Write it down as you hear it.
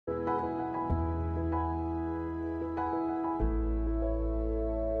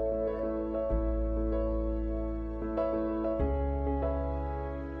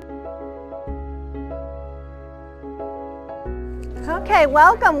Okay,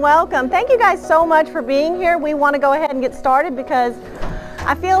 welcome. Thank you guys so much for being here. We want to go ahead and get started because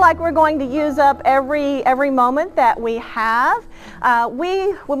I feel like we're going to use up every moment that we have.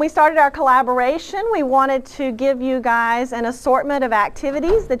 When we started our collaboration, we wanted to give you guys an assortment of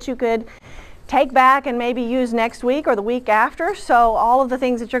activities that you could take back and maybe use next week or the week after. So all of the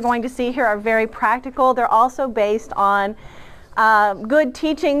things that you're going to see here are very practical. They're also based on good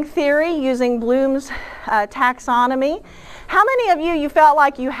teaching theory using Bloom's taxonomy. How many of you felt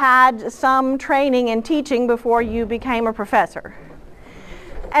like you had some training in teaching before you became a professor?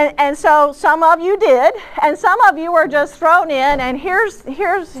 And so some of you did, and some of you were just thrown in, and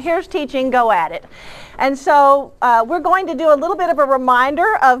here's teaching, go at it. And so we're going to do a little bit of a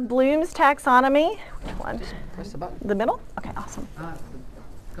reminder of Bloom's taxonomy. Which one? Just press the button. The middle? Okay, awesome.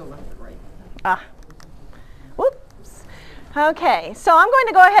 Go left or right. Whoops. Okay, so I'm going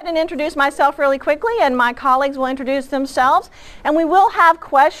to go ahead and introduce myself really quickly, and my colleagues will introduce themselves. And we will have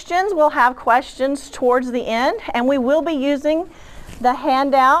questions. We'll have questions towards the end, and we will be using the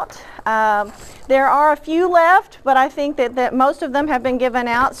handout. There are a few left, but I think that most of them have been given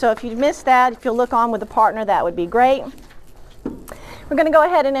out. So if you missed that, if you'll look on with a partner, that would be great. We're going to go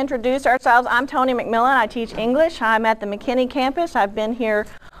ahead and introduce ourselves. I'm Toni McMillen. I teach English. I'm at the McKinney campus. I've been here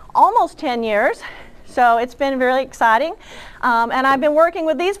almost 10 years. So it's been really exciting. And I've been working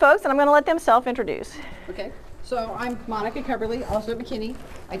with these folks, and I'm going to let them self-introduce. Okay. So I'm Monica Cubberley, also at McKinney.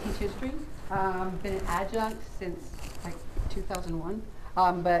 I teach history. Been an adjunct since like 2001.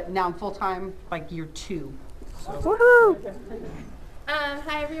 But now I'm full-time, like year 2. So. Woohoo!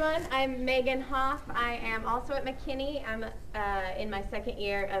 Hi everyone, I'm Meagan Hoff. I am also at McKinney. I'm in my second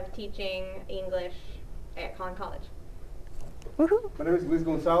year of teaching English at Collin College. Woohoo! My name is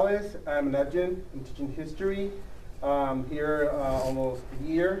Gonzalez. I'm an adjunct. I'm teaching history here almost a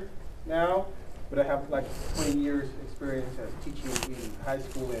year now, but I have like 20 years experience as teaching in high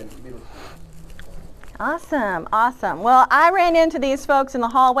school and middle school. Awesome. Well, I ran into these folks in the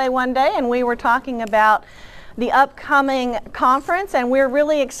hallway one day, and we were talking about the upcoming conference, and we're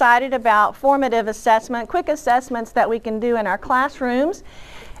really excited about formative assessment, quick assessments that we can do in our classrooms.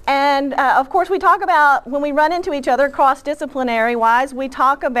 And of course, we talk about, when we run into each other cross-disciplinary wise, we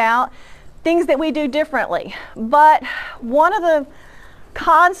talk about things that we do differently. But one of the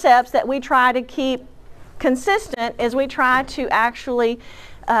concepts that we try to keep consistent is we try to actually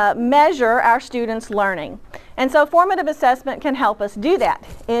measure our students' learning. And so formative assessment can help us do that.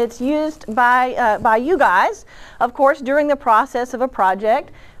 It's used by you guys, of course, during the process of a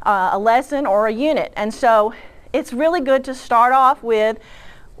project, a lesson, or a unit. And so it's really good to start off with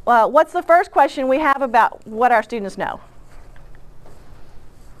what's the first question we have about what our students know?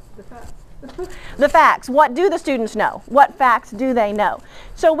 The facts. The facts. What do the students know? What facts do they know?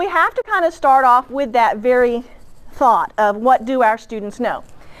 So we have to kind of start off with that very thought of what do our students know.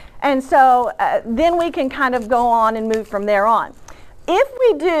 And so then we can kind of go on and move from there on. If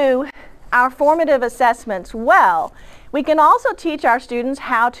we do our formative assessments well, we can also teach our students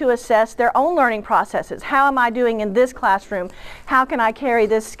how to assess their own learning processes. How am I doing in this classroom? How can I carry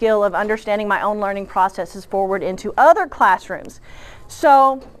this skill of understanding my own learning processes forward into other classrooms?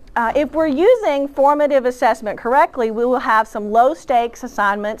 So if we're using formative assessment correctly, we will have some low stakes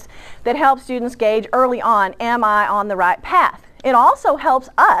assignments that help students gauge early on, am I on the right path? It also helps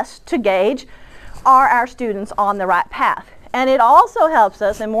us to gauge, are our students on the right path? And it also helps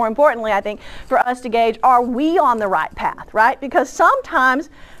us, and more importantly, I think, for us to gauge, are we on the right path, right? Because sometimes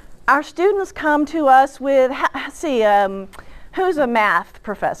our students come to us with, let's see, who's a math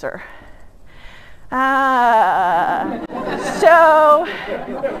professor? So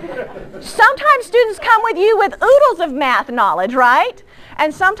sometimes students come with you with oodles of math knowledge, right?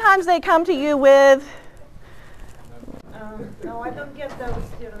 And sometimes they come to you with, no, I don't get those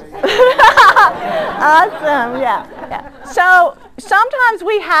students. Awesome, yeah. So sometimes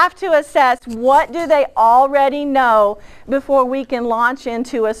we have to assess what do they already know before we can launch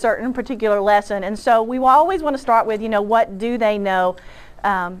into a certain particular lesson. And so we always want to start with, what do they know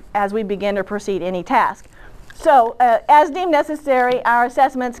as we begin to proceed any task. So as deemed necessary, our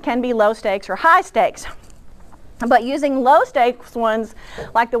assessments can be low stakes or high stakes. But using low stakes ones,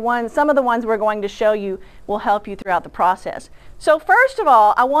 like some of the ones we're going to show you, will help you throughout the process. So first of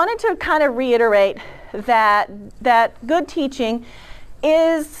all, I wanted to kind of reiterate that good teaching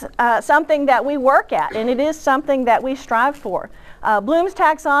is something that we work at, and it is something that we strive for. Bloom's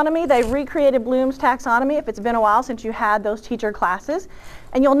taxonomy, they've recreated Bloom's taxonomy if it's been a while since you had those teacher classes.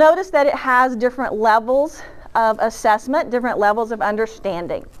 And you'll notice that it has different levels of assessment, different levels of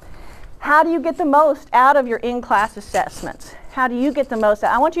understanding. How do you get the most out of your in-class assessments? How do you get the most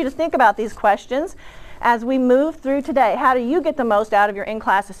out? I want you to think about these questions as we move through today? How do you get the most out of your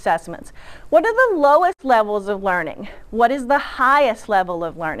in-class assessments? What are the lowest levels of learning? What is the highest level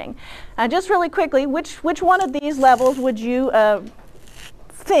of learning? Just really quickly, which one of these levels would you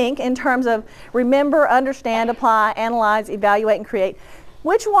think in terms of remember, understand, apply, analyze, evaluate, and create?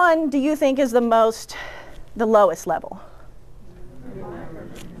 Which one do you think is the lowest level?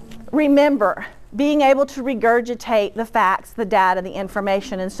 Remember, being able to regurgitate the facts, the data, the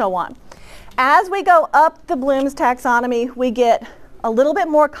information, and so on. As we go up the Bloom's taxonomy, we get a little bit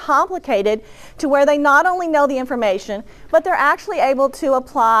more complicated to where they not only know the information, but they're actually able to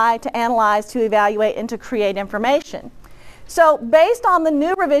apply, to analyze, to evaluate, and to create information. So based on the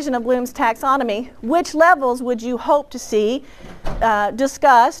new revision of Bloom's taxonomy, which levels would you hope to see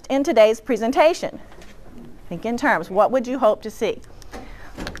discussed in today's presentation? Think in terms, what would you hope to see?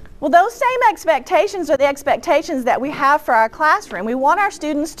 Well, those same expectations are the expectations that we have for our classroom. We want our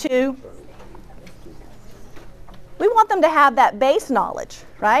students to, we want them to have that base knowledge,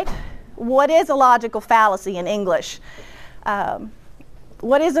 right? What is a logical fallacy in English?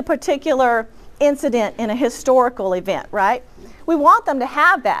 What is a particular incident in a historical event, right? We want them to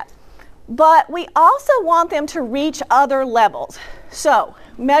have that. But we also want them to reach other levels. So,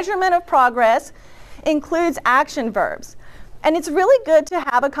 measurement of progress includes action verbs. And it's really good to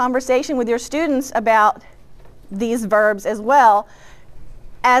have a conversation with your students about these verbs as well,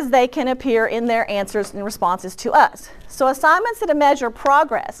 as they can appear in their answers and responses to us. So assignments that measure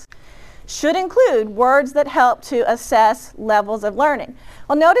progress should include words that help to assess levels of learning.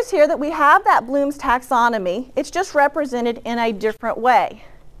 Well, notice here that we have that Bloom's taxonomy. It's just represented in a different way.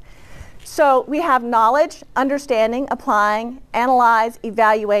 So we have knowledge, understanding, applying, analyze,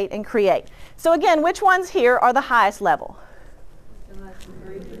 evaluate, and create. So again, which ones here are the highest level?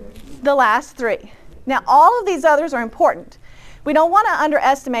 The last three. Now, all of these others are important. We don't want to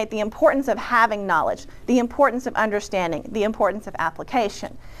underestimate the importance of having knowledge, the importance of understanding, the importance of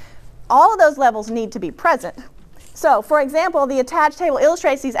application. All of those levels need to be present. So, for example, the attached table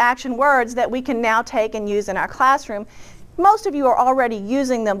illustrates these action words that we can now take and use in our classroom. Most of you are already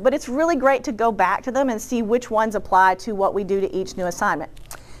using them, but it's really great to go back to them and see which ones apply to what we do to each new assignment.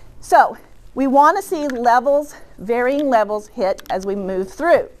 So, we want to see levels, varying levels hit as we move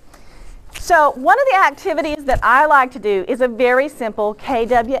through. So one of the activities that I like to do is a very simple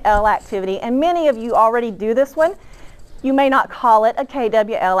KWL activity, and many of you already do this one. You may not call it a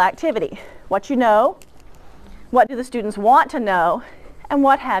KWL activity. What you know, what do the students want to know, and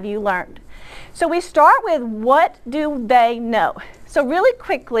what have you learned? So we start with what do they know? So really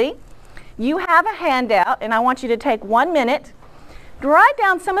quickly, you have a handout, and I want you to take 1 minute to write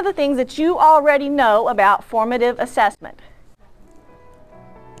down some of the things that you already know about formative assessment.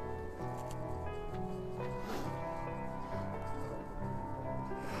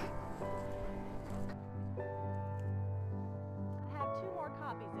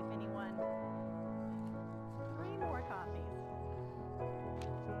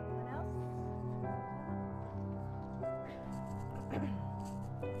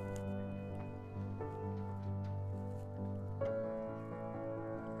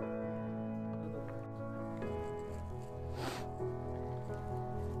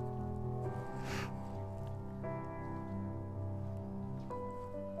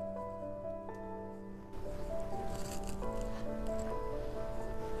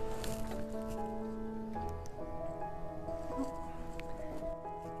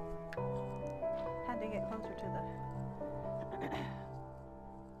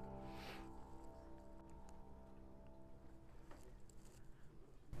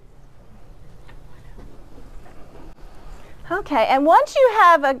 Okay, and once you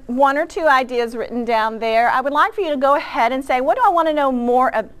have one or two ideas written down there, I would like for you to go ahead and say, what do I want to know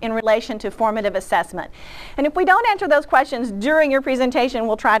more in relation to formative assessment? And if we don't answer those questions during your presentation,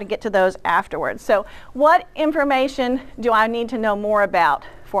 we'll try to get to those afterwards. So what information do I need to know more about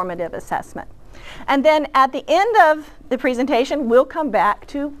formative assessment? And then at the end of the presentation, we'll come back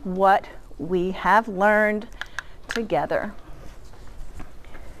to what we have learned together.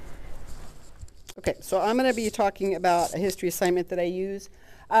 Okay, so I'm going to be talking about a history assignment that I use.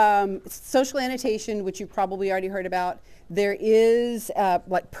 Social annotation, which you've probably already heard about. There is,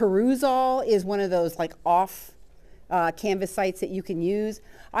 like Perusall is one of those like off Canvas sites that you can use.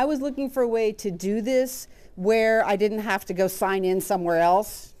 I was looking for a way to do this where I didn't have to go sign in somewhere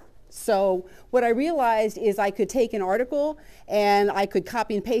else. So what I realized is I could take an article and I could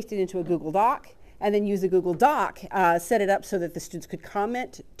copy and paste it into a Google Doc, and then use a Google Doc, set it up so that the students could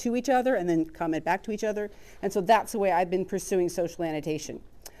comment to each other and then comment back to each other. And so that's the way I've been pursuing social annotation.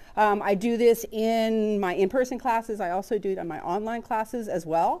 I do this in my in-person classes. I also do it on my online classes as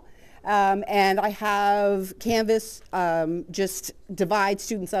well. And I have Canvas just divide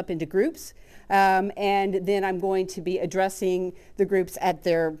students up into groups. And then I'm going to be addressing the groups at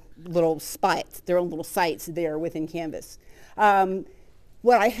their little spots, their own little sites there within Canvas.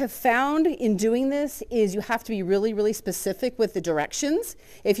 What I have found in doing this is you have to be really, really specific with the directions.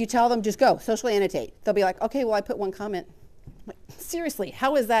 If you tell them just go, socially annotate, they'll be like, okay, well, I put one comment. Like, seriously,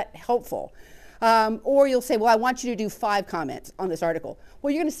 how is that helpful? Or you'll say, well, I want you to do 5 comments on this article.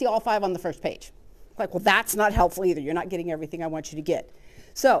 Well, you're going to see all 5 on the first page. Like, well, that's not helpful either. You're not getting everything I want you to get.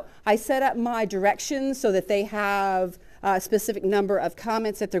 So I set up my directions so that they have a specific number of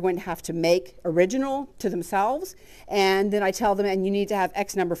comments that they're going to have to make original to themselves. And then I tell them, and you need to have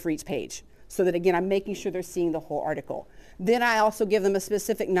X number for each page. So that, again, I'm making sure they're seeing the whole article. Then I also give them a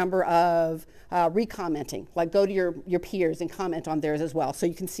specific number of re-commenting, like go to your peers and comment on theirs as well so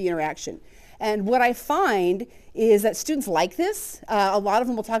you can see interaction. And what I find is that students like this. A lot of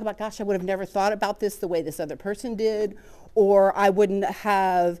them will talk about, gosh, I would have never thought about this the way this other person did, or I wouldn't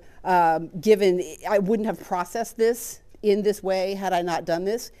have I wouldn't have processed this in this way had I not done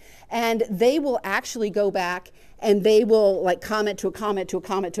this. And they will actually go back and they will like comment to a comment to a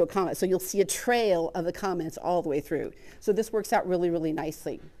comment to a comment. So you'll see a trail of the comments all the way through. So this works out really, really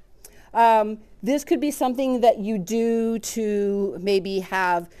nicely. This could be something that you do to maybe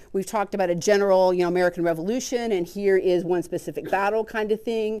have, we've talked about a general, American Revolution, and here is one specific battle kind of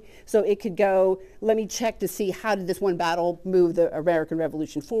thing. So it could go, let me check to see how did this one battle move the American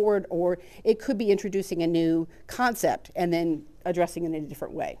Revolution forward, or it could be introducing a new concept and then addressing it in a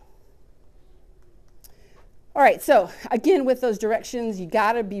different way. All right, so again, with those directions, you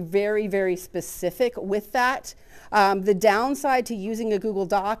gotta be very, very specific with that. The downside to using a Google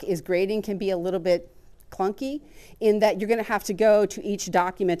Doc is grading can be a little bit clunky in that you're gonna have to go to each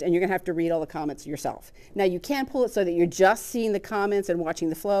document and you're gonna have to read all the comments yourself. Now you can pull it so that you're just seeing the comments and watching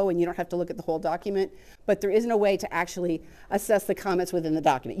the flow and you don't have to look at the whole document, but there isn't a way to actually assess the comments within the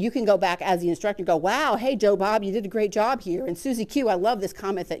document. You can go back as the instructor and go, wow, hey Joe Bob, you did a great job here, and Susie Q, I love this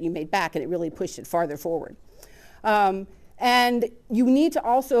comment that you made back, and it really pushed it farther forward. And you need to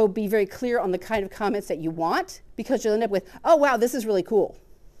also be very clear on the kind of comments that you want, because you'll end up with, oh wow, this is really cool.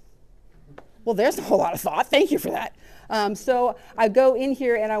 Well, there's a whole lot of thought. Thank you for that. So I go in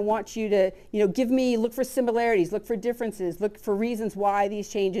here and I want you to, look for similarities, look for differences, look for reasons why these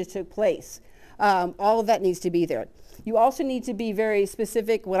changes took place. All of that needs to be there. You also need to be very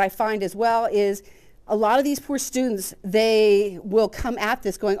specific. What I find as well is a lot of these poor students, they will come at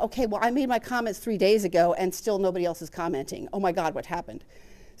this going, okay, well, I made my comments 3 days ago and still nobody else is commenting. Oh my God, what happened?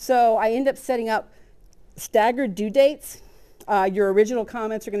 So I end up setting up staggered due dates. Your original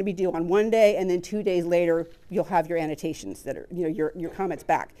comments are going to be due on one day, and then 2 days later, you'll have your annotations that are, your comments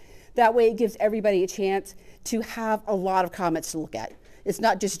back. That way it gives everybody a chance to have a lot of comments to look at. It's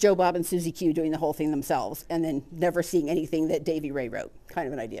not just Joe Bob and Susie Q doing the whole thing themselves and then never seeing anything that Davy Ray wrote, kind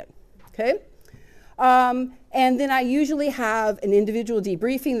of an idea, okay? And then I usually have an individual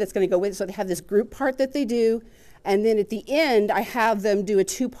debriefing that's going to go with it. So they have this group part that they do. And then at the end, I have them do a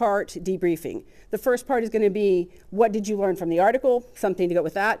 2-part debriefing. The first part is going to be, what did you learn from the article? Something to go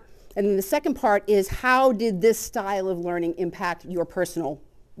with that. And then the second part is, how did this style of learning impact your personal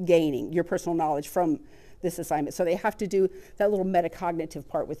gaining, your personal knowledge from this assignment? So they have to do that little metacognitive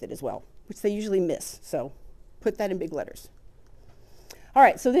part with it as well, which they usually miss. So put that in big letters. All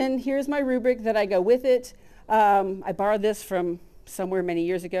right, so then here's my rubric that I go with it. I borrowed this from somewhere many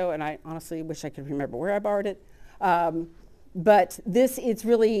years ago, and I honestly wish I could remember where I borrowed it. But it's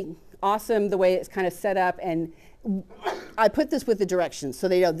really awesome the way it's kind of set up, and I put this with the directions so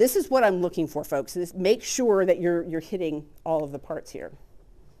they know this is what I'm looking for, folks. Make sure that you're hitting all of the parts here.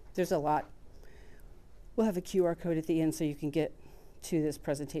 There's a lot. We'll have a QR code at the end so you can get to this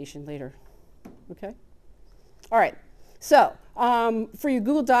presentation later. Okay? All right. So for your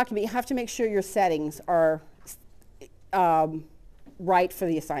Google document, you have to make sure your settings are right for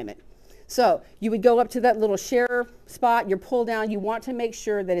the assignment. So you would go up to that little share spot, your pull down. You want to make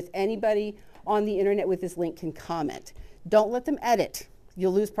sure that if anybody on the internet with this link can comment. Don't let them edit.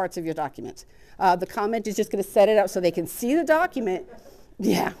 You'll lose parts of your document. The comment is just going to set it up so they can see the document.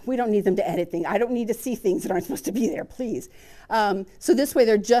 Yeah, we don't need them to edit things. I don't need to see things that aren't supposed to be there, please. So this way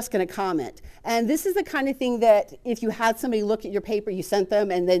they're just going to comment. And this is the kind of thing that if you had somebody look at your paper, you sent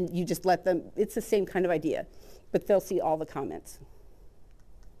them, and then you just let them, it's the same kind of idea. But they'll see all the comments.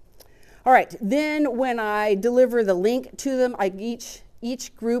 All right, then when I deliver the link to them,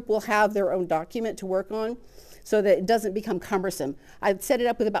 each group will have their own document to work on so that it doesn't become cumbersome. I've set it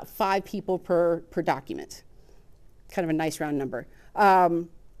up with about 5 people per document. Kind of a nice round number.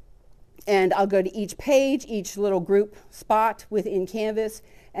 And I'll go to each page, each little group spot within Canvas,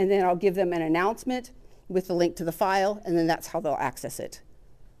 and then I'll give them an announcement with the link to the file, and then that's how they'll access it.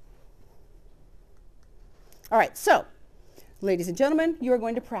 All right, so ladies and gentlemen, you are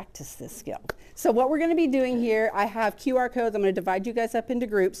going to practice this skill. So what we're going to be doing here, I have QR codes. I'm going to divide you guys up into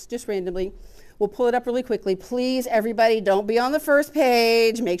groups just randomly. We'll pull it up really quickly. Please, everybody, don't be on the first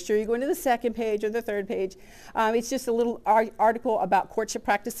page. Make sure you go into the second page or the third page. It's just a little article about courtship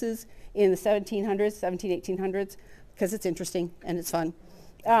practices in the 1800s, because it's interesting and it's fun.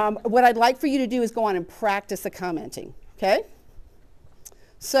 What I'd like for you to do is go on and practice the commenting, okay?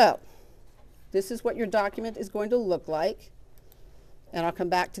 So this is what your document is going to look like. And I'll come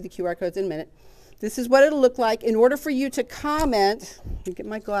back to the QR codes in a minute. This is what it'll look like. In order for you to comment, let me get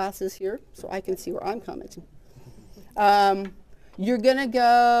my glasses here so I can see where I'm commenting. You're going to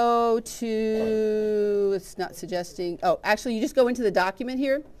go to, it's not suggesting, oh, actually you just go into the document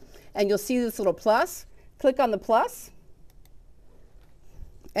here and you'll see this little plus. Click on the plus.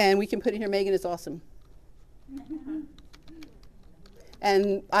 And we can put in here, Meagan is awesome.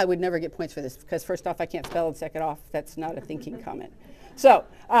 And I would never get points for this because first off, I can't spell, and second off, that's not a thinking comment. So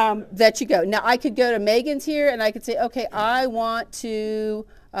that you go. Now I could go to Meagan's here and I could say, okay, I want to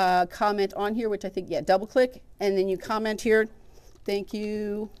comment on here, which I think, yeah, double click, and then you comment here, thank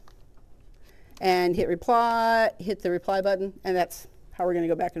you, and hit reply, hit the reply button, and that's how we're going to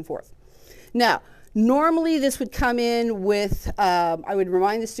go back and forth. Now, normally this would come in with, I would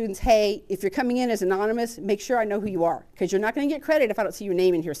remind the students, hey, if you're coming in as anonymous, make sure I know who you are, because you're not going to get credit if I don't see your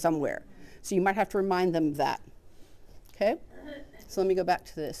name in here somewhere. So you might have to remind them of that. Okay? So let me go back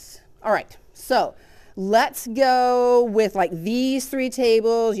to this. All right, so let's go with like these 3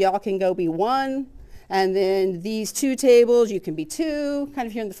 tables. Y'all can go be 1. And then these 2 tables, you can be 2, kind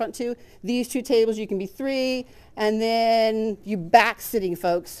of here in the front 2. These 2 tables, you can be 3. And then you back sitting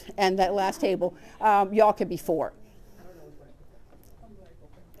folks, and that last table, y'all can be 4.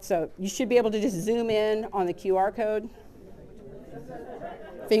 So you should be able to just zoom in on the QR code.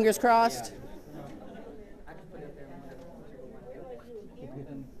 Fingers crossed.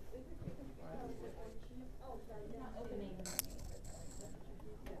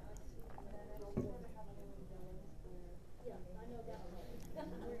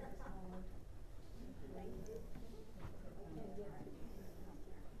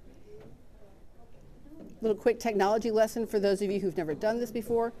 Little quick technology lesson for those of you who've never done this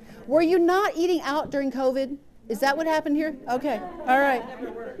before. Were you not eating out during COVID? Is that what happened here? Okay, all right.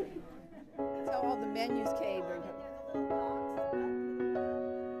 That's how all the menus came during COVID.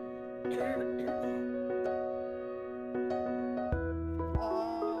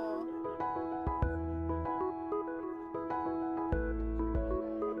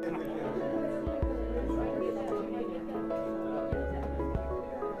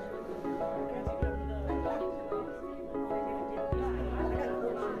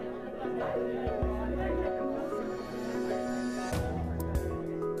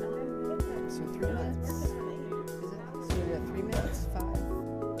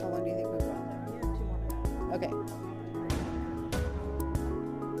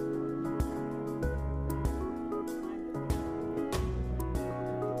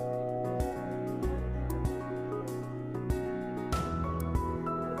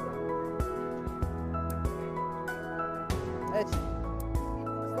 As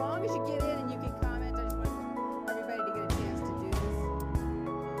long as you get in and you can comment, I just want everybody to get a chance to do this.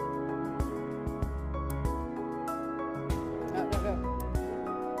 No, no, go.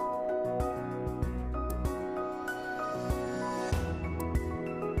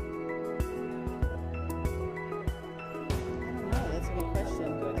 I don't know, that's a good question.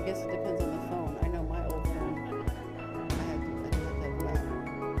 I guess it depends on the phone. I know my old phone, I had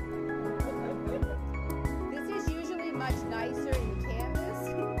This is usually much nicer in Canvas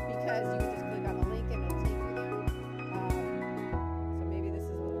because you can just click on the link and it'll take you there. So maybe this is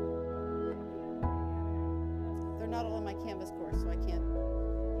a little... They're not all in my Canvas course, so I can't...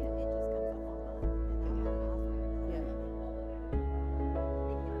 Yeah.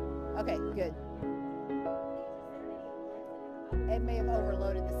 Okay, good. It may have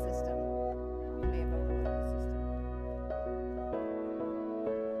overloaded the system. It may have overloaded the system.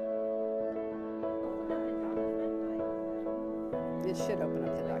 It should open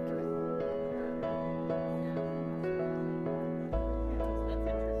up the document.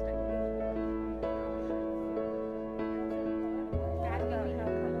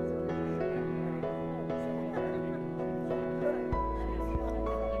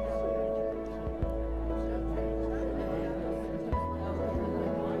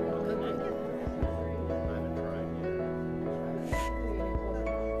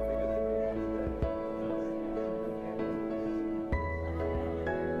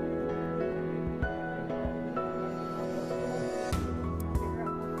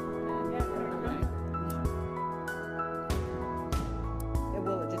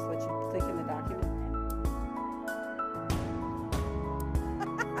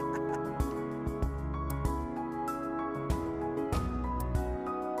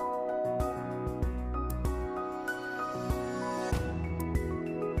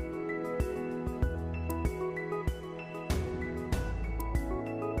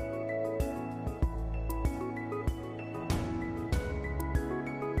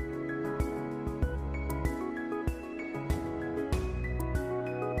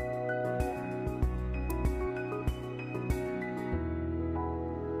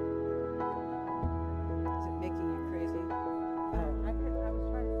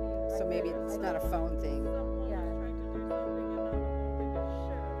 so maybe it's not a phone thing.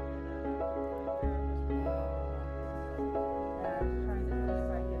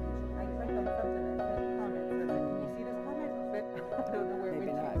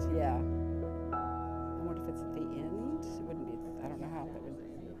 Maybe not, yeah. I wonder if it's at the end. It wouldn't be, I don't know how that would.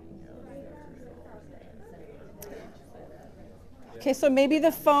 Okay, so maybe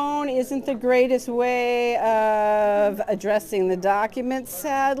the phone isn't the greatest way of addressing the documents,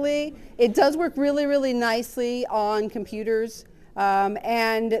 sadly. It does work really, really nicely on computers.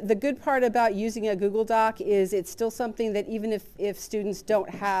 And the good part about using a Google Doc is it's still something that even if students don't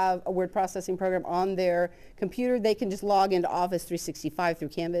have a word processing program on their computer, they can just log into Office 365 through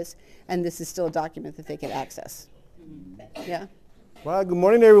Canvas, and this is still a document that they can access. Yeah? Well, good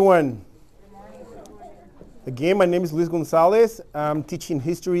morning, everyone. Again, my name is Luis Gonzalez. I'm teaching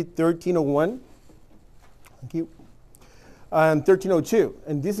History 1301. Thank you. And 1302.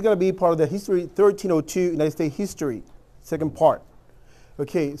 And this is going to be part of the History 1302 United States History, second part.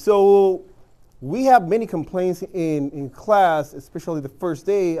 Okay, so we have many complaints in class, especially the first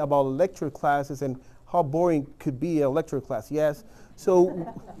day, about lecture classes and how boring could be a lecture class, yes?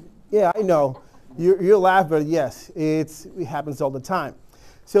 So, yeah, I know. You're laughing, but yes, it happens all the time.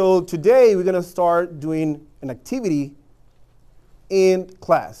 So today we're going to start doing an activity in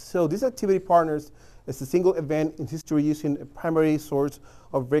class. So this activity partners is a single event in history using a primary source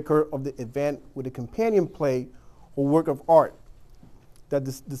of record of the event with a companion play or work of art. That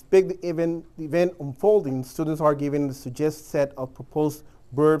depict the event unfolding, students are given the suggested set of proposed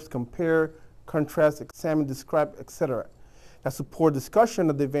verbs, compare, contrast, examine, describe, etc. that support discussion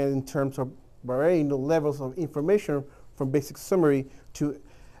of the event in terms of varying the levels of information from basic summary to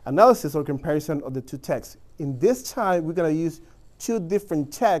analysis or comparison of the two texts. In this time, we're going to use two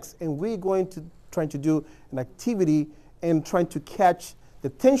different texts, and we're going to try to do an activity and trying to catch the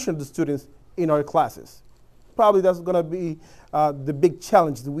attention of the students in our classes. Probably that's going to be the big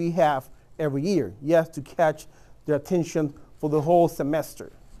challenge that we have every year. Yes, to catch their attention for the whole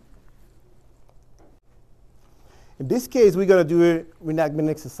semester. In this case, we're going to do a reenactment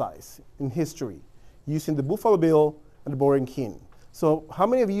exercise in history using the Buffalo Bill and the Boring King. So how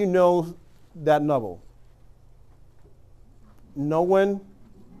many of you know that novel? No one?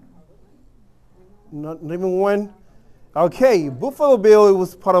 Not even one? Okay, Buffalo Bill, it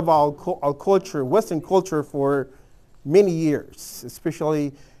was part of our culture, Western culture, for many years,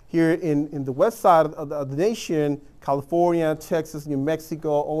 especially here in the west side of the nation, California, Texas, New Mexico,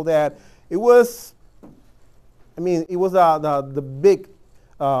 all that. It was, it was the big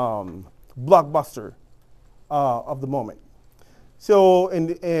blockbuster of the moment. So,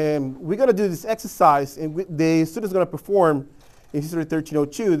 and we're going to do this exercise, and the students are going to perform in History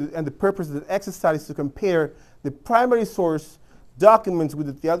 1302, and the purpose of the exercise is to compare the primary source documents with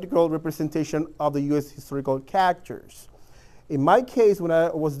the theatrical representation of the U.S. historical characters. In my case, when I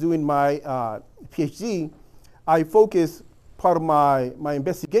was doing my PhD, I focused part of my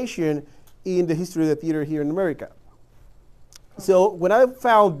investigation in the history of the theater here in America. So when I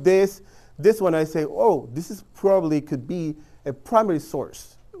found this one, I say, oh, this is probably could be a primary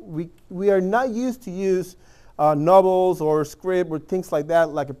source. We are not used to use novels or script or things like that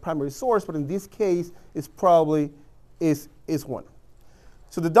like a primary source, but in this case, it's probably is one.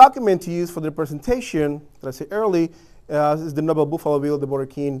 So the document to use for the presentation that I said earlier is the novel Buffalo Bill, the Boring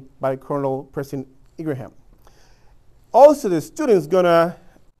King by Colonel Preston Ingraham. Also, the students gonna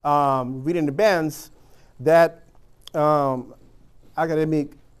read in advance that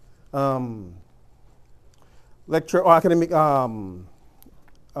academic lecture or academic, how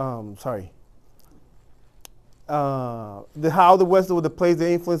the West would play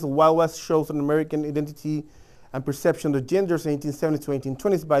the influence of Wild West shows on American identity and perception of genders in 1870s to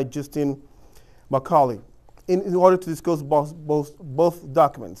 1820s by Justin Macaulay in order to discuss both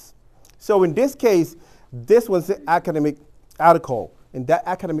documents. So in this case, this was the academic article, and that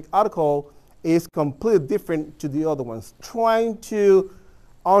academic article is completely different to the other ones, trying to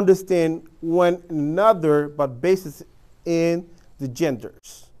understand one another but basis in the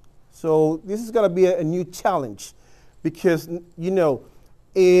genders. So this is going to be a new challenge because, you know,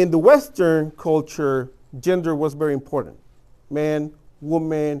 in the Western culture, gender was very important. Man,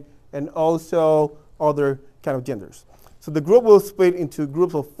 woman, and also other kind of genders. So the group will split into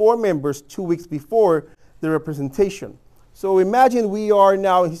groups of 4 members 2 weeks before the representation. So imagine we are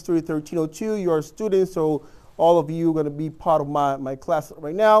now in History 1302, you're students, so all of you are going to be part of my class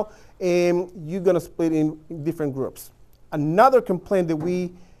right now, and you're going to split in different groups. Another complaint that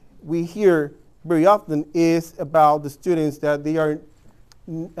we hear very often is about the students that they aren't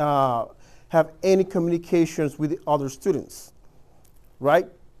have any communications with the other students, right?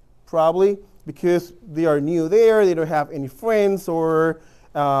 probably because they are new there, they don't have any friends or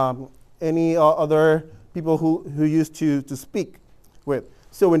any other people who used to speak with.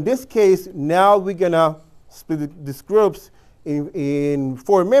 So in this case, now we're gonna split these groups in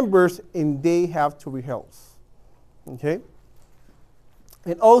 4 members, and they have to rehearse. Okay?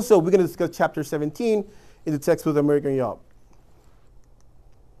 And also, we're gonna discuss chapter 17 in the textbook American Yelp.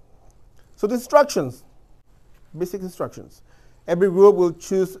 So the instructions, basic instructions. Every group will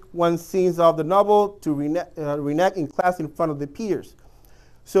choose one scene of the novel to reenact in class in front of the peers.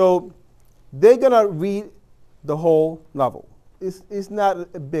 So they're gonna read the whole novel. It's not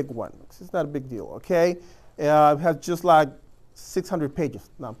a big one. It's not a big deal, okay? It has just like 600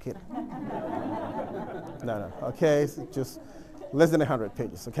 pages. No, I'm kidding. No, okay? It's just less than 100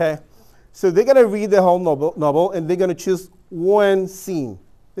 pages, okay? So they're gonna read the whole novel, and they're gonna choose one scene,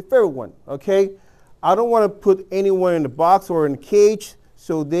 the favorite one, okay? I don't want to put anyone in the box or in a cage,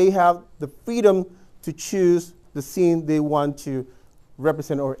 so they have the freedom to choose the scene they want to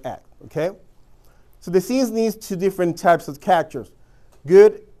represent or act, okay? So the scenes needs 2 different types of characters,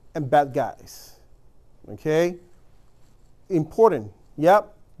 good and bad guys, okay? Important,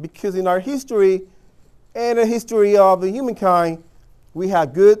 yep, because in our history and the history of the humankind, we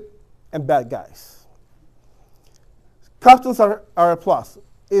have good and bad guys. Costumes are a plus.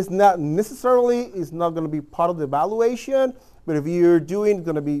 It's not necessarily, it's not going to be part of the evaluation, but if you're doing, it's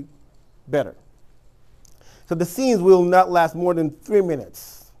going to be better. So the scenes will not last more than 3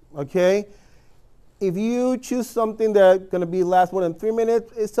 minutes, okay? If you choose something that's going to be last more than 3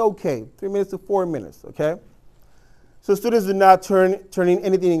 minutes, it's okay, 3 minutes to 4 minutes, okay? So students do not turn in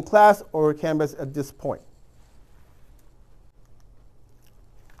anything in class or Canvas at this point.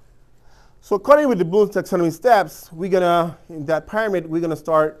 So according with the Bloom's taxonomy steps, we're gonna, in that pyramid, we're gonna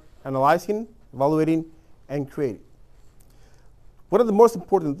start analyzing, evaluating, and creating. One of the most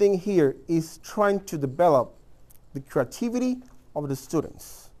important things here is trying to develop the creativity of the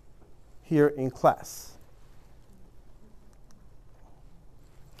students here in class.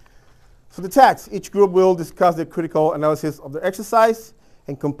 So the task, each group will discuss the critical analysis of the exercise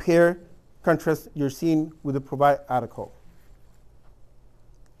and contrast your scene with the provided article.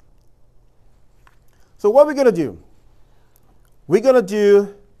 So what we're gonna do? We're gonna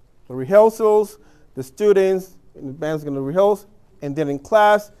do the rehearsals, the students in advance are gonna rehearse, and then in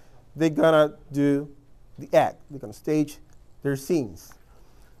class, they're gonna do the act. They're gonna stage their scenes.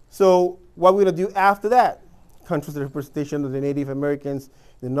 So what we're gonna do after that, contrast the representation of the Native Americans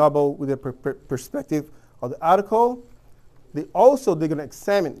in the novel with the perspective of the article. They're gonna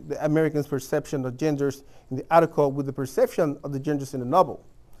examine the Americans' perception of genders in the article with the perception of the genders in the novel.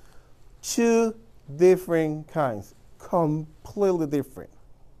 2 different kinds, completely different,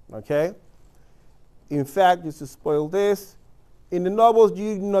 okay? In fact, just to spoil this, in the novels,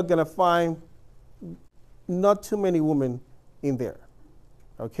 you're not gonna find not too many women in there,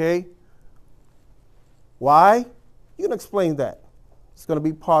 okay? Why? You can explain that. It's gonna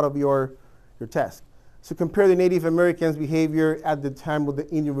be part of your task. So compare the Native Americans' behavior at the time of the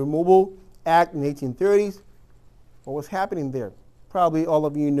Indian Removal Act in the 1830s. What was happening there? Probably all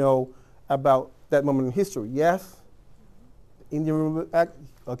of you know about that moment in history, yes? The Indian Removal Act,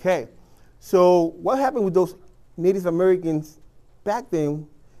 okay. So what happened with those Native Americans back then,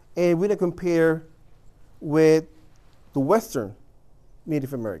 and we're gonna compare with the Western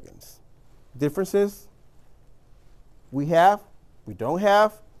Native Americans. Differences we have, we don't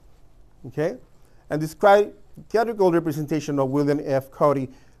have, okay? And describe theatrical representation of William F. Cody,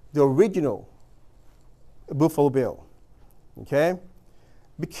 the original Buffalo Bill, okay?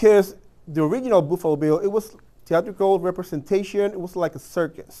 Because the original Buffalo Bill, it was theatrical representation. It was like a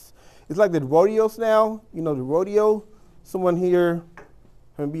circus. It's like the rodeos now. You know the rodeo? Someone here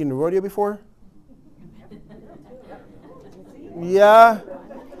have been in the rodeo before? Yeah?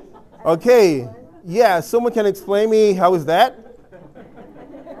 Okay. Yeah, someone can explain me how is that?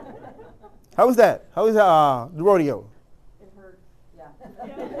 How is that? How is the rodeo? It hurts,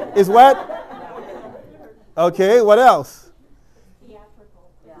 yeah. Is what? Okay, what else?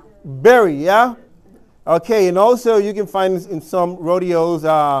 Berry, yeah? Okay, and also you can find in some rodeos,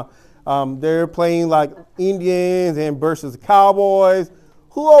 they're playing like Indians and versus cowboys.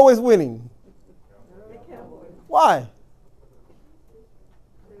 Who always winning? The Cowboys. Why?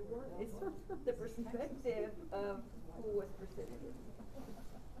 It's from the perspective of who was presented,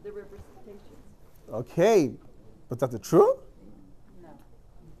 the representation. Okay, but that's the truth? No.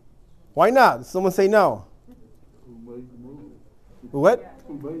 Why not? Someone say no. What?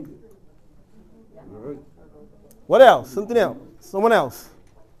 What else? Something else? Someone else?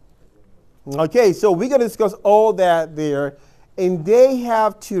 Okay, so we're going to discuss all that there. And they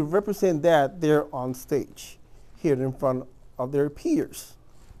have to represent that there on stage, here in front of their peers.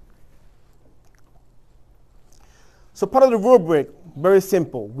 So part of the rubric, very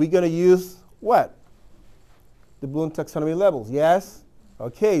simple. We're going to use what? The Bloom taxonomy levels, yes?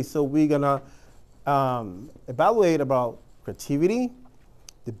 Okay, so we're going to evaluate about creativity,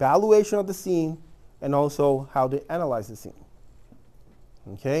 the evaluation of the scene, and also how they analyze the scene.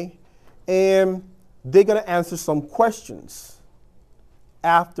 Okay? And they're going to answer some questions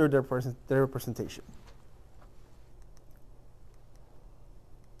after their presentation.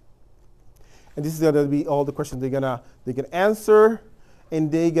 And this is going to be all the questions they're gonna answer,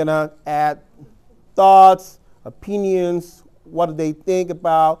 and they're gonna add thoughts, opinions, what do they think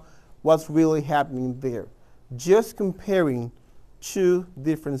about what's really happening there. Just comparing two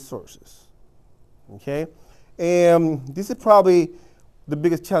different sources. Okay? And this is probably the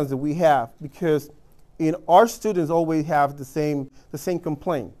biggest challenge that we have, because our students always have the same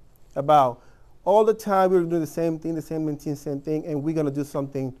complaint about all the time we're doing the same thing, and we're going to do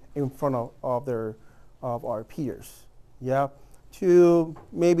something in front of our peers. Yeah, to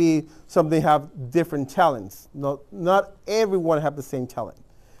maybe something have different talents. Not everyone have the same talent.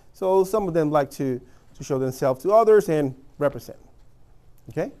 So some of them like to show themselves to others and represent.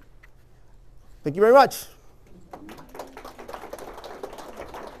 Okay? Thank you very much.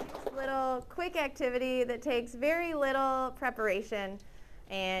 Little quick activity that takes very little preparation,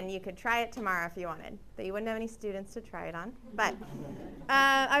 and you could try it tomorrow if you wanted, but you wouldn't have any students to try it on. But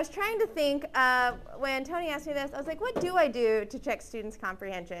I was trying to think, when Toni asked me this, I was like, what do I do to check students'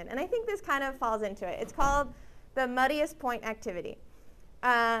 comprehension? And I think this kind of falls into it. It's called the muddiest point activity.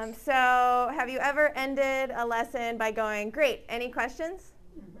 So have you ever ended a lesson by going, great, any questions?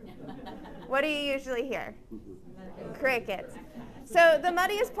 What do you usually hear? Crickets. So the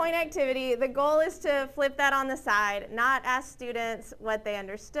muddiest point activity, the goal is to flip that on the side, not ask students what they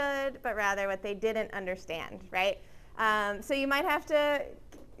understood, but rather what they didn't understand, right? So you might have to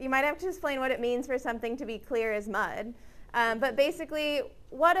explain what it means for something to be clear as mud. But basically,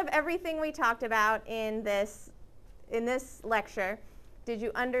 what of everything we talked about in this lecture did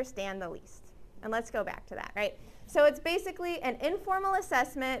you understand the least? And let's go back to that, right? So it's basically an informal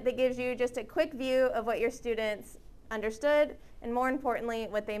assessment that gives you just a quick view of what your students understood, and more importantly,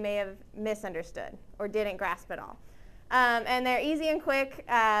 what they may have misunderstood or didn't grasp at all. And they're easy and quick,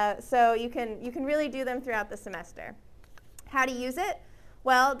 so you can really do them throughout the semester. How to use it?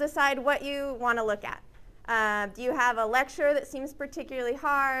 Well, decide what you want to look at. Do you have a lecture that seems particularly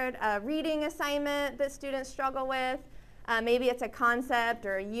hard, a reading assignment that students struggle with? Maybe it's a concept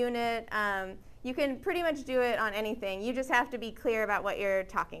or a unit. You can pretty much do it on anything. You just have to be clear about what you're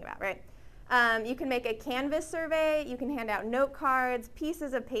talking about, right? You can make a Canvas survey. You can hand out note cards,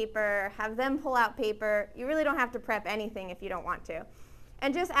 pieces of paper, have them pull out paper. You really don't have to prep anything if you don't want to.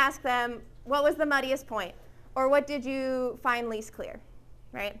 And just ask them, what was the muddiest point? Or what did you find least clear,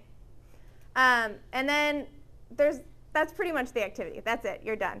 right? And then that's pretty much the activity. That's it.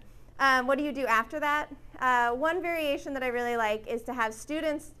 You're done. What do you do after that? One variation that I really like is to have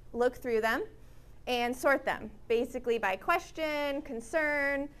students look through them and sort them, basically by question,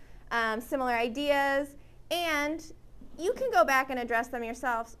 concern, similar ideas, and you can go back and address them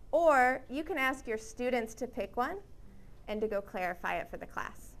yourselves, or you can ask your students to pick one and to go clarify it for the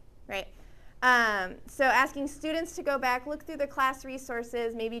class, right? So asking students to go back, look through the class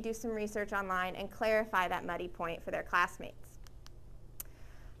resources, maybe do some research online, and clarify that muddy point for their classmates.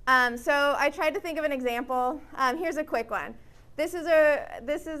 So I tried to think of an example. Here's a quick one. This is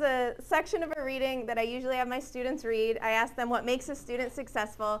a section of a reading that I usually have my students read. I ask them what makes a student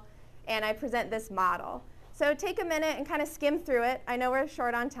successful, and I present this model. So take a minute and kind of skim through it. I know we're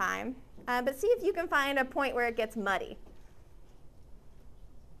short on time, but see if you can find a point where it gets muddy.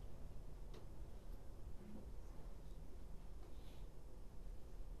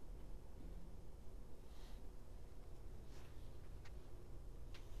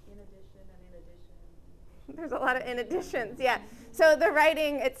 There's a lot of in additions, yeah. So the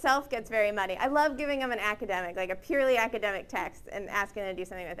writing itself gets very muddy. I love giving them an academic, like a purely academic text, and asking them to do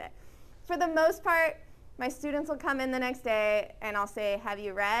something with it. For the most part, my students will come in the next day, and I'll say, have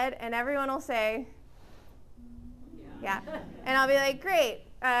you read? And everyone will say, yeah. And I'll be like, great.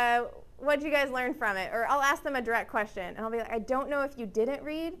 What did you guys learn from it? Or I'll ask them a direct question, and I'll be like, I don't know if you didn't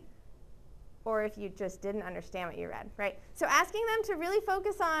read or if you just didn't understand what you read, right? So asking them to really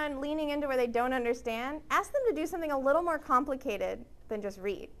focus on leaning into where they don't understand, ask them to do something a little more complicated than just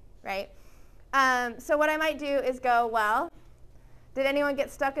read, right? So what I might do is go, well, did anyone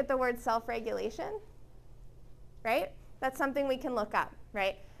get stuck at the word self-regulation, right? That's something we can look up,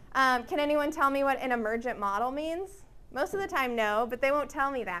 right? Can anyone tell me what an emergent model means? Most of the time, no, but they won't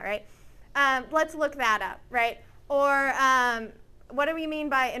tell me that, right? Let's look that up, right? Or what do we mean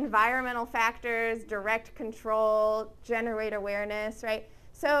by environmental factors, direct control, generate awareness, right?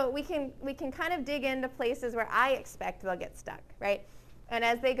 So we can kind of dig into places where I expect they'll get stuck, right? And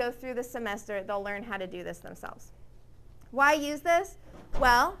as they go through the semester, they'll learn how to do this themselves. Why use this?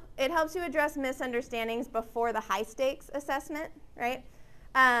 Well, it helps you address misunderstandings before the high stakes assessment, right?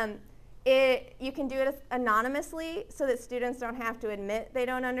 You can do it anonymously so that students don't have to admit they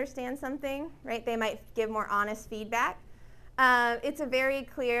don't understand something, right? They might give more honest feedback. It's a very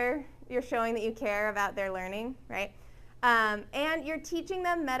clear, you're showing that you care about their learning, right? And you're teaching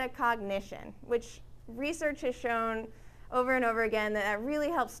them metacognition, which research has shown over and over again that really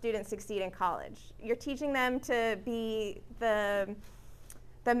helps students succeed in college. You're teaching them to be the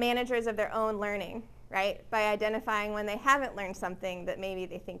managers of their own learning, right? By identifying when they haven't learned something that maybe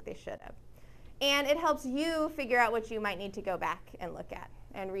they think they should have. And it helps you figure out what you might need to go back and look at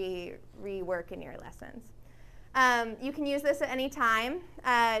and rework in your lessons. You can use this at any time,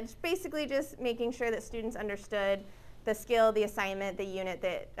 basically just making sure that students understood the skill, the assignment, the unit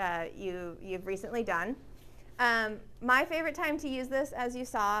that you've recently done. My favorite time to use this, as you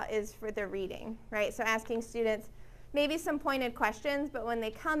saw, is for the reading, right? So asking students maybe some pointed questions, but when they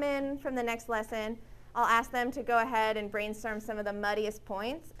come in from the next lesson, I'll ask them to go ahead and brainstorm some of the muddiest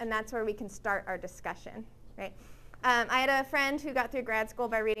points, and that's where we can start our discussion, right? I had a friend who got through grad school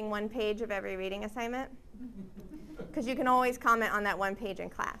by reading 1 page of every reading assignment, because you can always comment on that 1 page in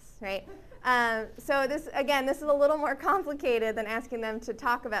class, right? So this is a little more complicated than asking them to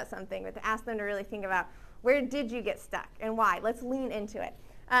talk about something, but to ask them to really think about where did you get stuck and why. Let's lean into it.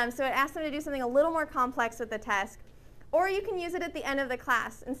 So it asks them to do something a little more complex with the test, or you can use it at the end of the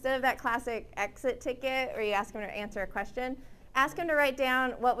class. Instead of that classic exit ticket where you ask them to answer a question, ask them to write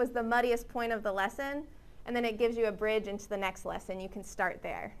down what was the muddiest point of the lesson, and then it gives you a bridge into the next lesson. You can start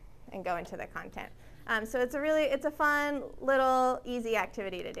there and go into the content. So it's a fun, little, easy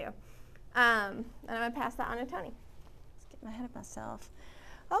activity to do. And I'm going to pass that on to Toni. Just getting ahead of myself.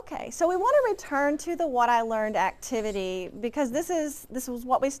 Okay, so we want to return to the What I Learned activity, because this was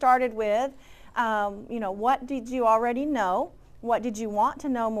what we started with. What did you already know? What did you want to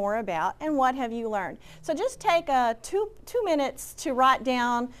know more about? And what have you learned? So just take two minutes to write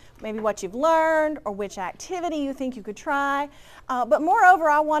down maybe what you've learned or which activity you think you could try. But moreover,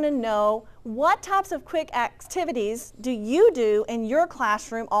 I want to know what types of quick activities do you do in your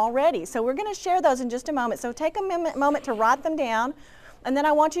classroom already? So we're going to share those in just a moment. So take a moment to write them down. And then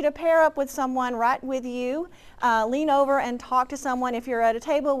I want you to pair up with someone right with you. Lean over and talk to someone. If you're at a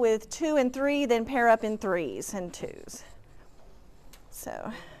table with 2 and 3, then pair up in 3s and 2s.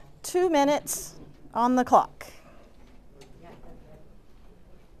 So 2 minutes on the clock.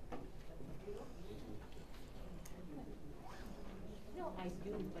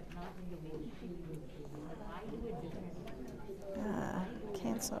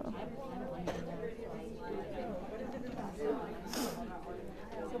 Cancel.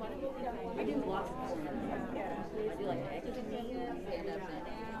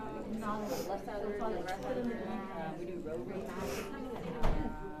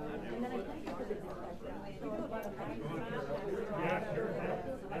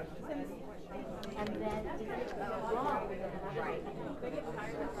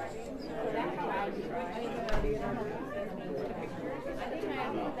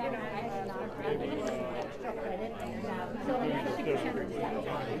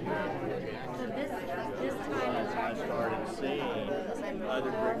 This time I started seeing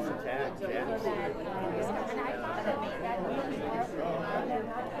other groups attacked.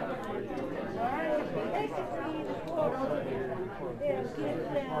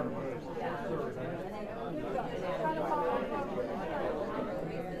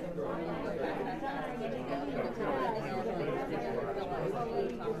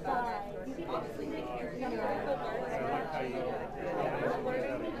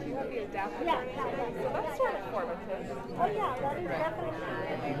 Yeah, so that's sort of formative. Oh yeah, that is definitely.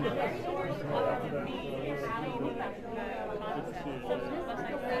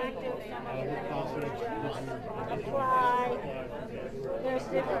 Apply. There's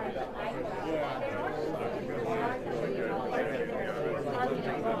different.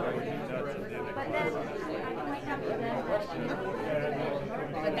 But then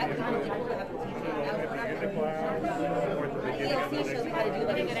but that's kind of like shows you how to do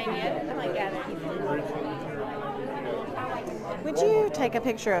like a good idea. Like Would you take a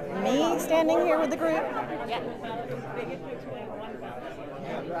picture of me standing here with the group? Yeah.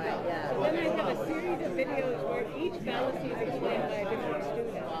 Right, yeah. Then I have a series of videos where each fallacy is explained by a different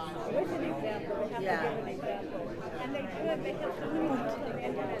student. With an example, they have to give an example. And they they have something on the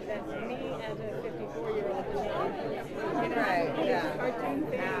internet that's me as a 54-year-old. Right, yeah. Cartoon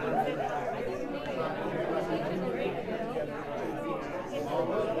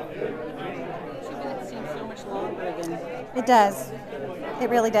It does. It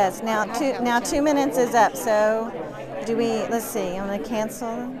really does. Now 2 minutes is up. So do we? Let's see. I'm going to cancel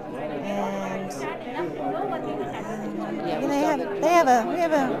and. We have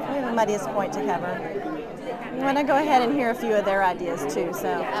a muddiest point to cover. We want to go ahead and hear a few of their ideas too.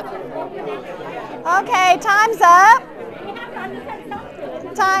 So. Okay, time's up.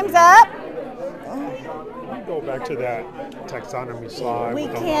 Time's up. Go back to that taxonomy slide. We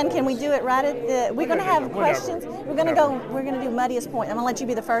can. Can we do it right at the? We're going to have questions. We're going to go. We're going to do muddiest point. I'm going to let you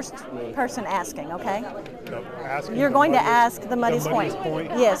be the first person asking. Okay. You're going to ask the muddiest point.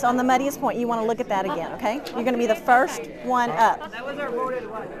 Yes, on the muddiest point. You want to look at that again. Okay. You're going to be the first one up. That was our voted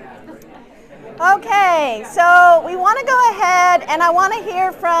one. Okay. So we want to go ahead, and I want to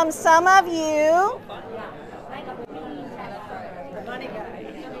hear from some of you.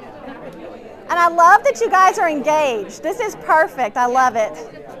 And I love that you guys are engaged. This is perfect. I love it.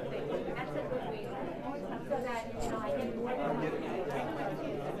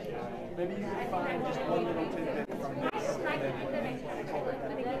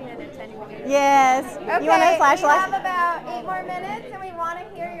 Yes. Okay, You want a flashlight? we have about 8 more minutes, and we want to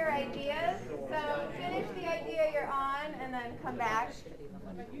hear your ideas. So finish the idea you're on, and then come back.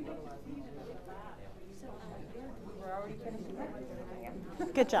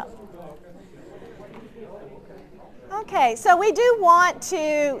 Good job. Okay, so we do want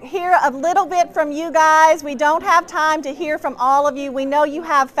to hear a little bit from you guys. We don't have time to hear from all of you. We know you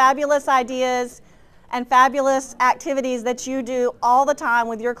have fabulous ideas and fabulous activities that you do all the time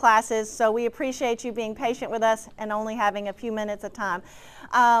with your classes, so we appreciate you being patient with us and only having a few minutes of time.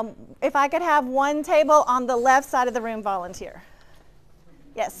 If I could have one table on the left side of the room volunteer.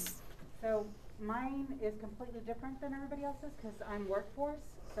 Yes. So mine is completely different than everybody else's because I'm workforce,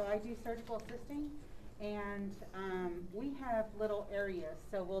 so I do surgical assisting. And we have little areas,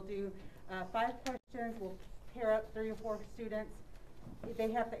 so we'll do 5 questions. We'll pair up 3 or 4 students.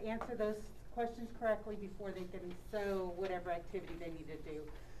 They have to answer those questions correctly before they can sew whatever activity they need to do.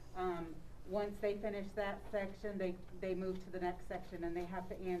 Once they finish that section, they move to the next section, and they have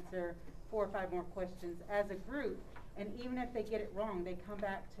to answer 4 or 5 more questions as a group. And even if they get it wrong, they come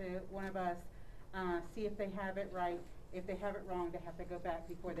back to one of us, see if they have it right. If they have it wrong, they have to go back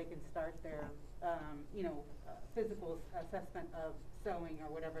before they can start their physical assessment of sewing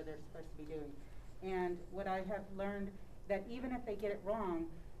or whatever they're supposed to be doing. And what I have learned, that even if they get it wrong,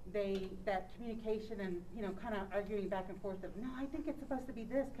 that communication and kind of arguing back and forth of, no, I think it's supposed to be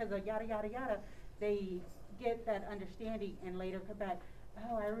this because of yada yada yada, they get that understanding and later come back,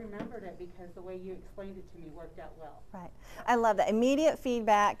 oh, I remembered it because the way you explained it to me worked out well. Right. I love that. Immediate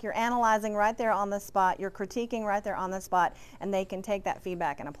feedback. You're analyzing right there on the spot. You're critiquing right there on the spot, and they can take that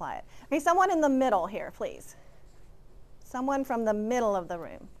feedback and apply it. Okay, someone in the middle here, please. Someone from the middle of the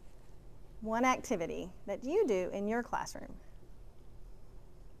room. One activity that you do in your classroom.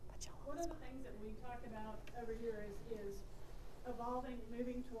 One of the things that we talk about over here is evolving,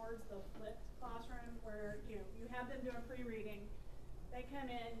 moving towards the flipped classroom where you have them doing pre-reading. They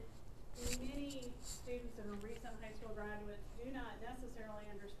come in, many students that are recent high school graduates do not necessarily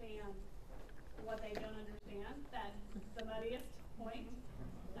understand what they don't understand, that the muddiest point.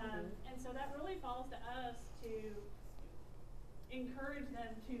 And so that really falls to us to encourage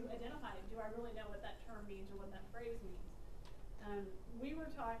them to identify, do I really know what that term means or what that phrase means? We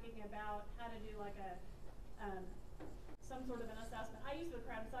were talking about how to do like some sort of an assessment. I use the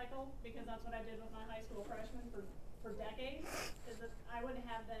Krebs cycle because that's what I did with my high school freshmen for decades, is that I would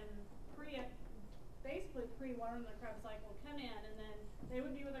have them basically pre-learn the Krebs cycle, come in, and then they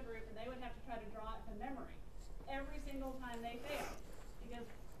would be with a group and they would have to try to draw it from memory every single time they failed because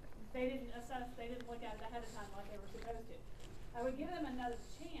they didn't assess, they didn't look at it ahead of time like they were supposed to. I would give them another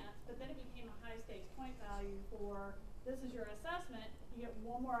chance, but then it became a high stakes point value for this is your assessment, you get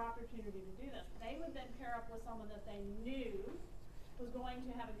one more opportunity to do this. They would then pair up with someone that they knew was going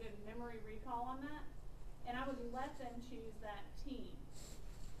to have a good memory recall on that, and I would let them choose that team.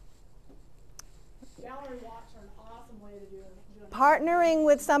 Gallery walks are an awesome way to do it. Partnering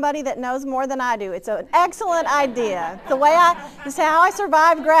with somebody that knows more than I do. It's an excellent idea. It's how I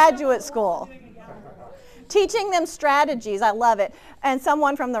survived graduate school. Teaching them strategies, I love it. And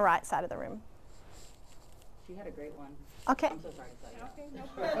someone from the right side of the room. She had a great one. Okay. I'm so sorry.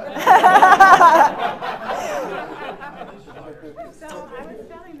 So I was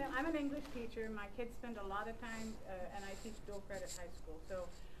telling them, I'm an English teacher. My kids spend a lot of time, and I teach dual credit high school. So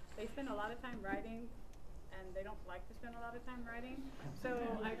they spend a lot of time writing and they don't like to spend a lot of time writing. So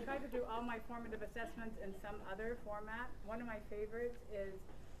I try to do all my formative assessments in some other format. One of my favorites is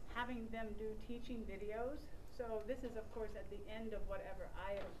having them do teaching videos. So this is, of course, at the end of whatever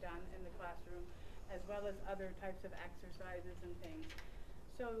I have done in the classroom, as well as other types of exercises and things.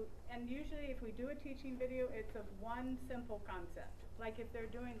 So, and usually if we do a teaching video, it's of one simple concept. Like if they're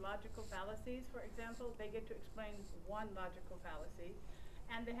doing logical fallacies, for example, they get to explain one logical fallacy,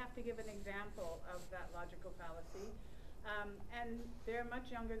 and they have to give an example of that logical fallacy. And they're much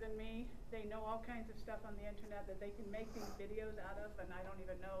younger than me. They know all kinds of stuff on the internet that they can make these videos out of, and I don't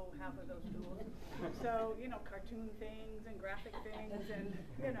even know half of those tools. So, you know, cartoon things and graphic things, and,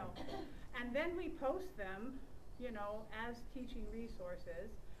 you know. And then we post them, you know, as teaching resources,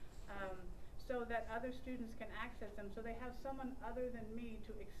 so that other students can access them. So they have someone other than me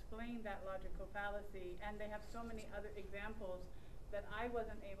to explain that logical fallacy, and they have so many other examples that I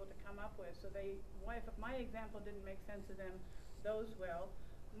wasn't able to come up with. So they, if my example didn't make sense to them, those will.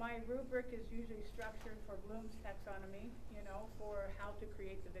 My rubric is usually structured for Bloom's taxonomy, you know, for how to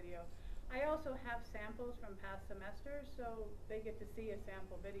create the video. I also have samples from past semesters, so they get to see a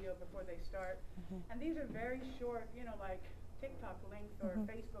sample video before they start. And these are very short, you know, like TikTok length or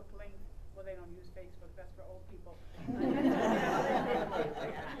Facebook length. Well, they don't use Facebook, that's for old people.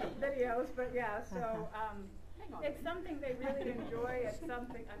 Videos, but yeah, so it's something they really enjoy. It's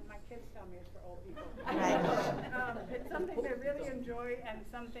something, my kids tell me it's for old people. It's something they really enjoy, and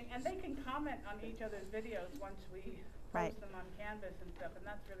something, and they can comment on each other's videos once we post them on Canvas and stuff, and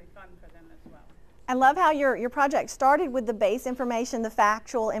that's really fun for them as well. I love how your project started with the base information, the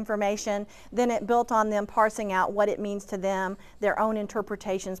factual information, then it built on them parsing out what it means to them, their own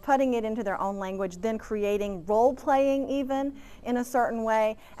interpretations, putting it into their own language, then creating role-playing even in a certain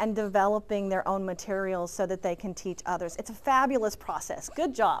way, and developing their own materials so that they can teach others. It's a fabulous process.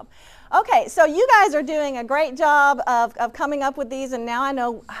 Good job. Okay, so you guys are doing a great job of coming up with these, and now I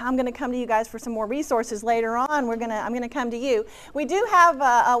know I'm going to come to you guys for some more resources later on. I'm going to come to you. We do have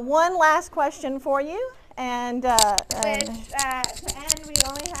one last question for you, and to end, we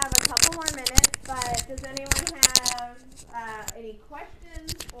only have a couple more minutes, but does anyone have any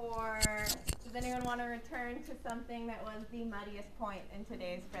questions, or does anyone want to return to something that was the muddiest point in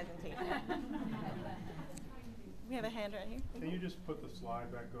today's presentation? We have a hand right here. Can you just put the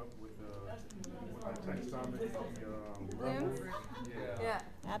slide back up with the taxonomy? Yeah.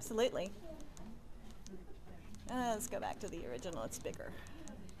 Absolutely. Let's go back to the original. It's bigger.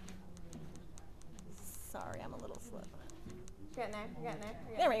 Sorry, I'm a little slow. Getting there.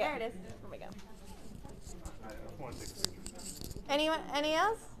 There we go. There it is. There we go. Anyone? Any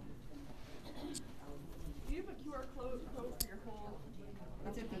else? Do you have a QR code for your whole?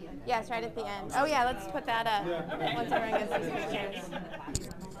 It's at the end. Yes, right at the end. Oh yeah, let's put that up. Yeah. Once everyone gets these pictures.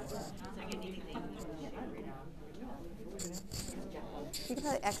 You can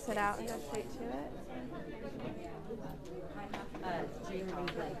probably exit out and go straight to it.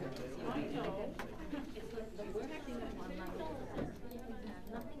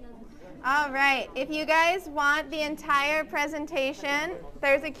 All right, if you guys want the entire presentation,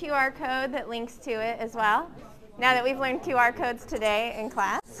 there's a QR code that links to it as well. Now that we've learned QR codes today in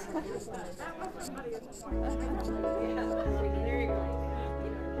class.